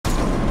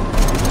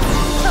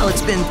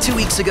it's been 2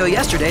 weeks ago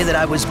yesterday that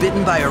I was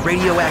bitten by a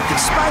radioactive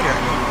spider,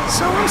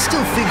 so I'm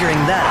still figuring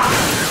that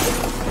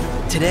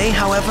out. Today,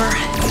 however,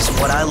 is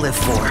what I live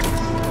for.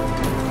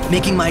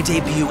 Making my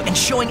debut and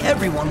showing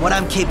everyone what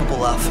I'm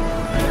capable of.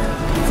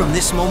 From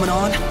this moment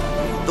on,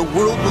 the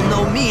world will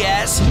know me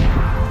as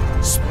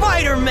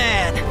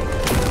Spider-Man!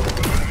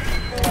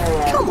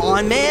 Come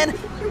on, man!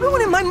 You're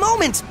ruining my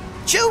moment!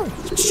 Shoo!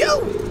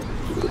 Shoo!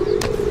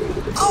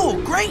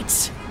 Oh,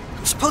 great!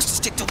 I'm supposed to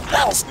stick to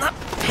walls, not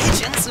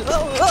pigeons.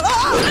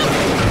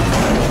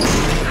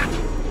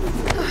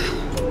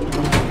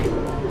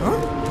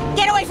 Huh?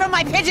 Get away from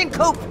my pigeon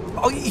coop!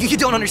 Oh, you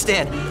don't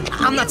understand.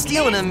 I'm not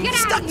stealing him. He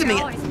stuck to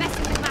me.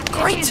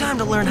 Great time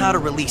to learn how to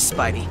release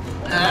Spidey.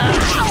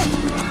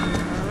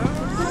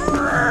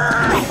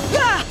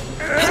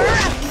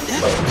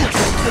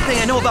 Good thing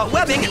I know about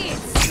webbing.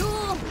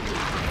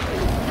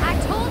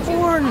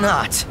 Or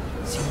not.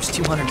 Seems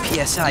 200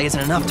 PSI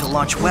isn't enough to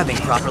launch webbing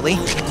properly.